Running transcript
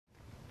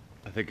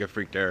think I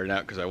freaked Aaron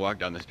out because I walked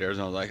down the stairs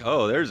and I was like,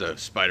 oh, there's a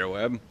spider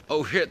web.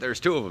 Oh shit, there's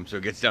two of them. So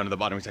he gets down to the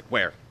bottom. He's like,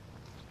 where?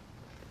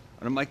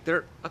 And I'm like,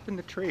 they're up in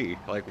the tree,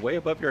 like way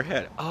above your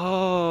head.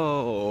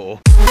 Oh.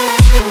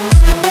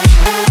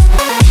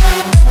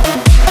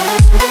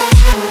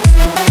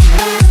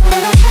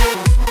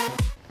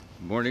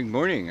 Morning,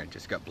 morning. I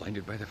just got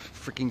blinded by the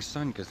freaking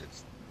sun because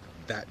it's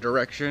that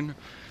direction.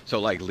 So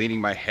like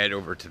leaning my head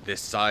over to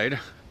this side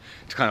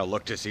to kind of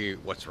look to see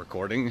what's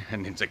recording,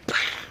 and it's like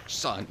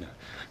sun.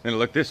 Then I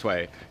look this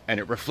way and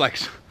it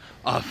reflects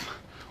off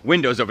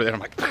windows over there. I'm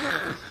like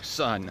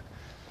sun.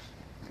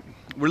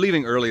 We're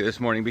leaving early this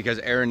morning because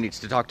Aaron needs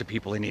to talk to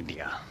people in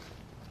India.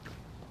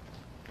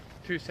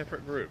 Two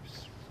separate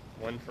groups.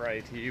 One for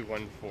IT,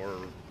 one for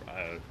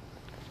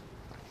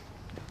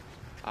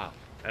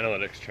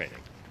analytics training.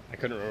 I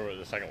couldn't remember what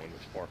the second one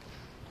was for.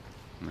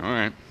 All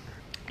right.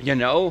 You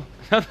know,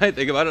 now that I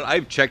think about it,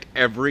 I've checked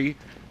every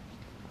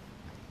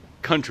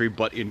country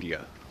but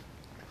India.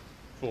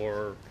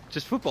 For?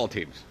 Just football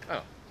teams.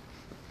 Oh.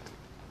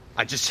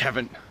 I just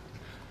haven't.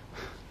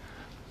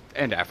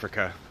 And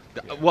Africa.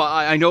 Yeah. Well,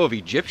 I know of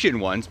Egyptian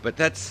ones, but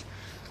that's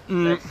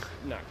not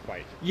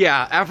quite.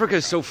 Yeah, Africa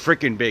is so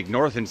freaking big.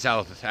 North and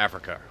South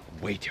Africa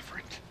are way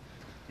different.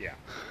 Yeah.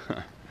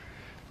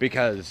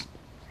 Because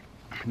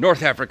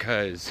North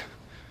Africa is,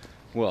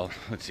 well,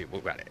 let's see,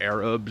 we've got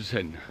Arabs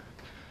and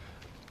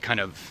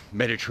kind of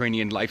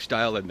Mediterranean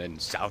lifestyle, and then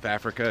South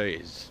Africa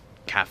is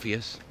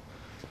Cafius,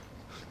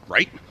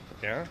 right?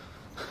 Yeah.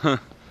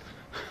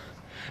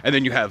 And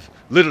then you have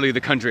literally the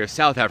country of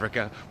South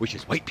Africa, which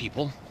is white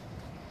people.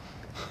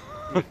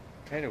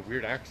 Kind of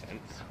weird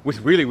accents.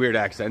 With really weird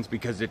accents,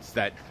 because it's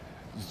that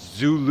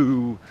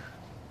Zulu,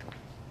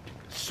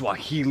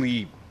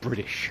 Swahili,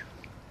 British.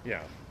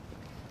 Yeah.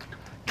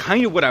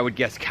 Kind of what I would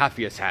guess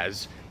Cafius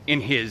has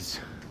in his,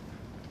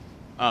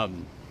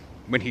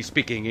 when he's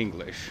speaking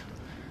English.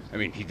 I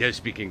mean, he does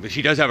speak English.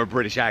 He does have a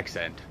British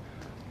accent,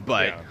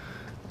 but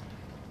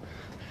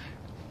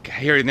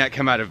hearing that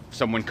come out of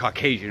someone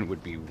Caucasian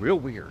would be real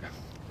weird.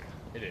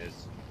 It is.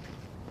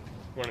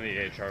 One of the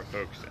HR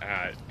folks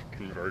at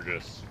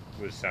Convergys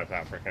was South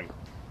African,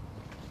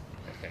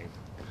 I think.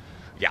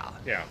 Yeah.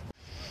 Yeah.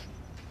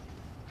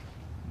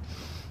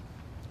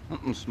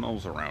 Something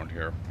smells around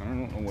here. I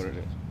don't know what it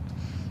is.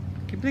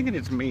 I keep thinking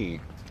it's me,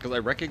 because I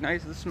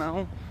recognize the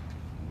smell,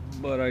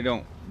 but I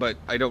don't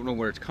know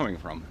where it's coming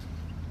from.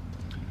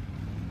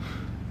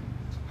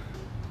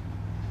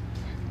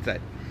 It's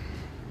that,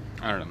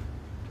 I don't know.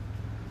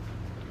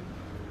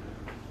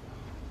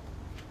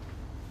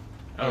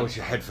 Oh, it's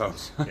your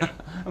headphones. Yeah.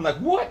 I'm like,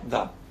 what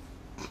the?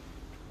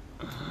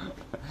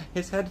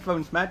 His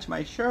headphones match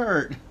my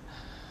shirt.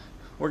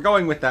 We're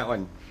going with that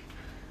one.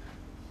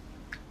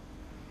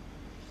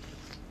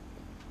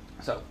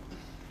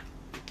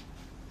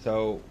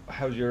 So,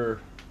 how's your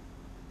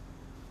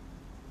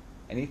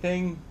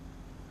anything?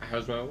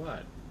 How's my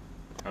what?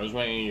 How's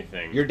my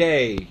anything? Your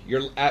day,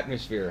 your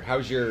atmosphere.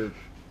 How's your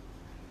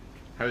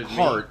How's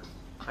heart?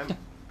 Me?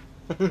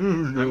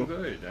 I'm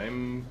good.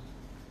 I'm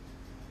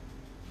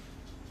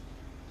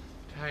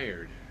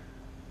tired.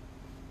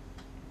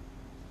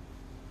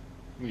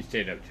 We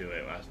stayed up too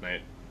late last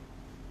night.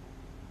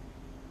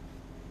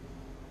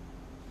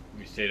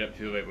 We stayed up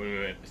too late when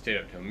we stayed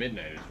up till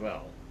midnight as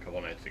well, a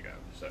couple nights ago.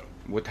 So.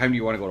 What time do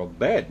you want to go to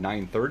bed?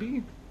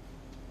 9:30?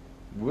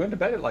 We went to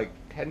bed at like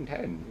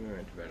 10:10. We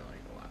went to bed at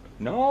like 11.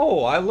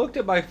 No, I looked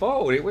at my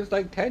phone. It was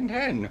like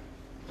 10:10.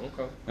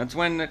 Okay. That's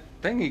when the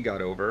thingy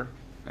got over,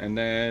 and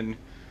then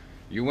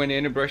you went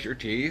in and brushed your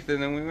teeth,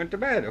 and then we went to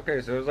bed.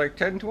 Okay, so it was like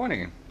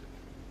 10:20.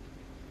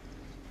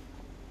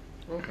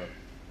 Okay.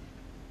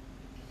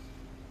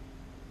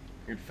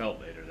 It felt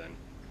later then.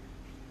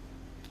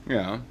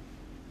 Yeah.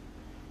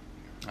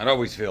 It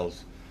always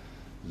feels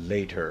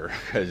later,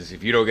 because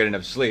if you don't get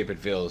enough sleep, it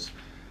feels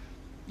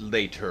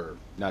later.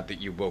 Not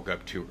that you woke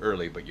up too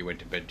early, but you went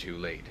to bed too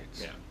late.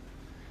 It's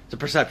a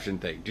perception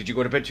thing. Did you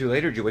go to bed too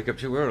late, or did you wake up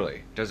too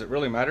early? Does it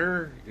really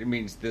matter? It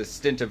means the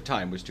stint of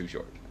time was too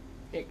short.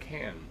 It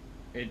can.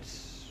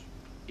 It's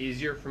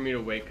easier for me to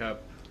wake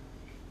up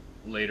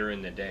later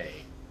in the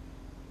day,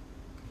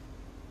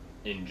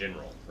 in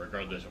general,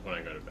 regardless of when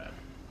I go to bed.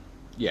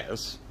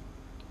 Yes.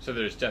 So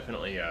there's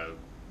definitely a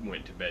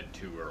went to bed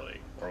too early,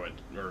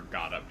 or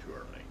got up too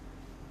early.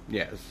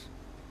 Yes.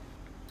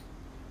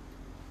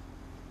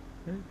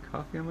 Hey,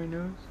 coffee on my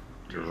nose?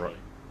 Usually.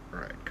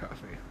 Right,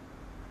 coffee.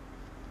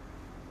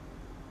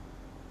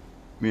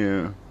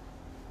 Yeah.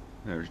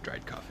 There's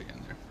dried coffee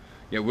in there.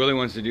 Yeah, Willie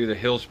wants to do the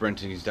hill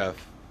sprinting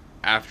stuff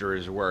after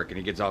his work, and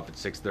he gets off at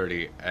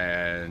 6:30,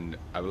 and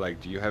I was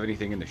like, do you have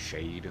anything in the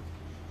shade?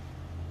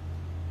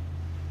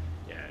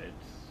 Yeah,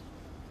 it's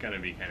gonna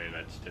be kind of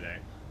nuts today.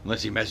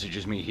 Unless he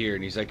messages me here,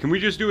 and he's like, can we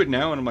just do it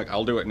now? And I'm like,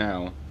 I'll do it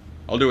now.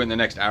 I'll do it in the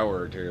next hour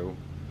or two.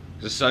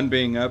 The sun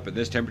being up, and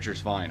this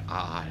temperature's fine.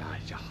 I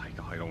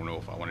don't know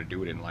if I want to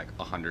do it in like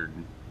 100+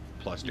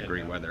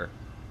 degree weather.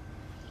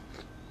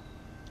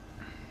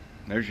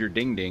 There's your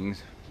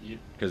ding-dings.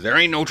 Because there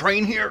ain't no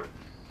train here.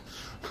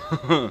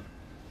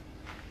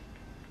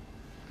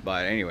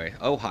 But anyway,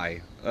 oh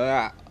hi.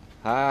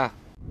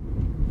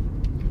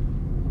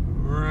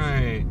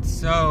 Right,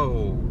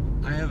 so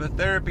I have a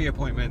therapy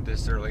appointment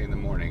this early in the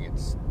morning.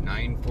 It's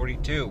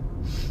 9:42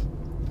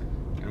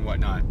 and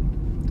whatnot.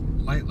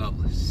 Light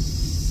level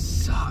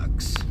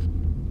sucks.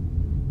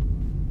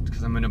 It's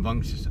because I'm in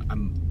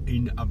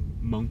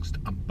amongst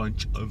a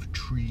bunch of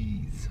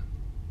trees.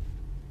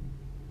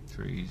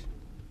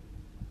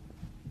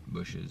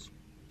 Bushes.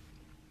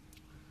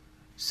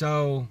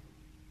 So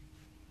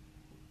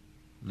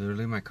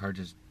literally my car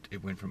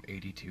it went from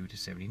 82 to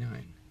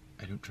 79.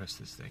 I don't trust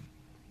this thing.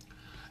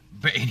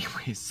 But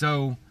anyway,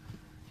 so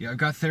yeah, I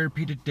got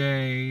therapy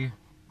today.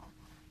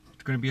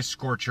 It's gonna be a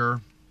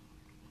scorcher.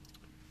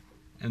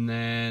 And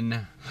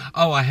then,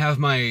 I have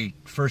my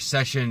first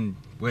session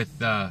with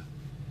the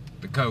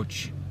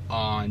coach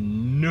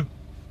on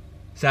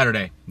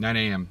Saturday, 9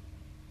 a.m.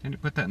 I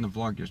didn't put that in the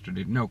vlog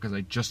yesterday. No, because I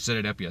just set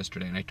it up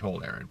yesterday and I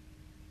told Aaron.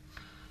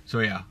 So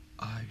yeah,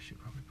 I should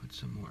probably put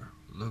some more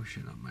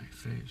lotion on my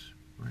face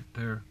right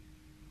there.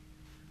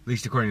 At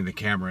least according to the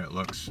camera, it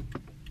looks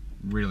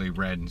really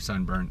red and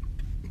sunburnt.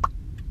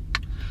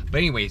 But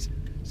anyways,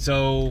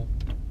 so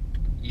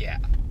yeah.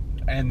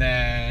 And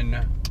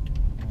then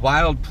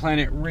Wild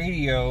Planet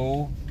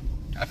Radio,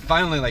 I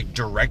finally like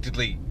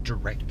directly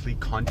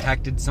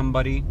contacted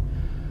somebody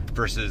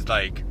versus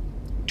like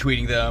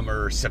tweeting them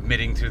or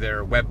submitting through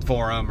their web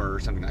forum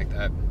or something like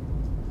that.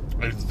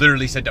 I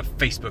literally sent a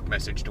Facebook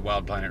message to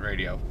Wild Planet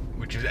Radio,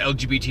 which is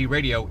LGBT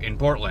radio in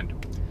Portland.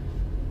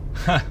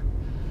 I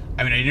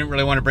mean, I didn't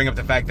really want to bring up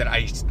the fact that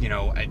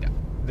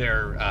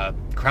their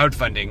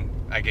crowdfunding,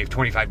 I gave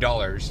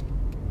 $25.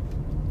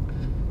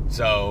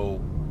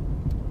 So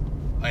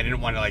I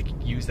didn't want to like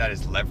use that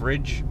as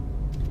leverage.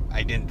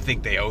 I didn't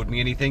think they owed me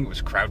anything. It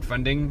was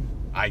crowdfunding.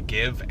 I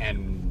give,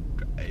 and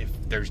if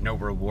there's no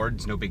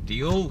rewards, no big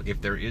deal.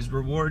 If there is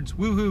rewards,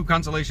 woohoo,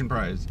 consolation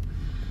prize.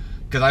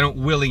 Because I don't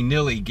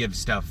willy-nilly give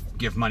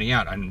money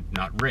out. I'm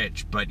not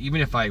rich, but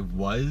even if I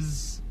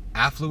was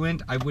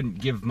affluent, I wouldn't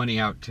give money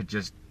out to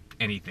just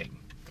anything.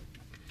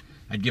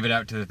 I'd give it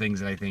out to the things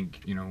that I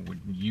think,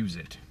 would use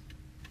it.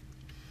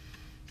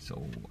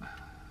 So,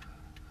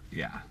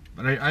 yeah.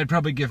 But I'd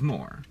probably give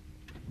more.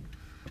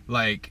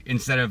 Like,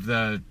 instead of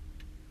the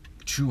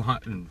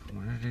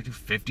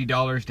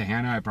 $50 to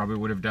Hannah, I probably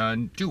would have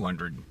done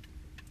 $200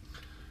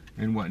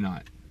 and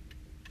whatnot.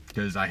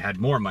 Because I had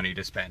more money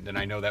to spend, and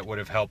I know that would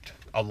have helped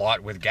a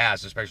lot with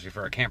gas, especially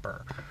for a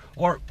camper.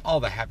 Or all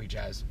the happy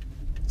jazz.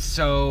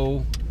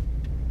 So,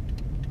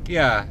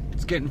 yeah,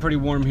 it's getting pretty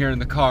warm here in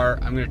the car.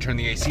 I'm going to turn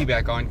the AC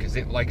back on because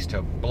it likes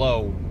to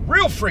blow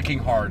real freaking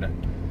hard.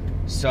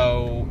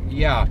 So,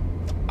 yeah,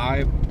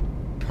 I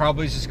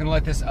probably just going to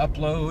let this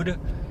upload,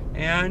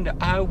 and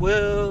I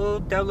will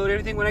download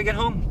everything when I get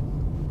home.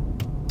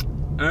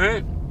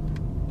 Alright?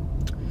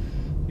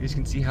 You guys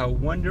can see how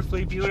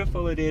wonderfully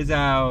beautiful it is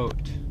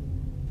out.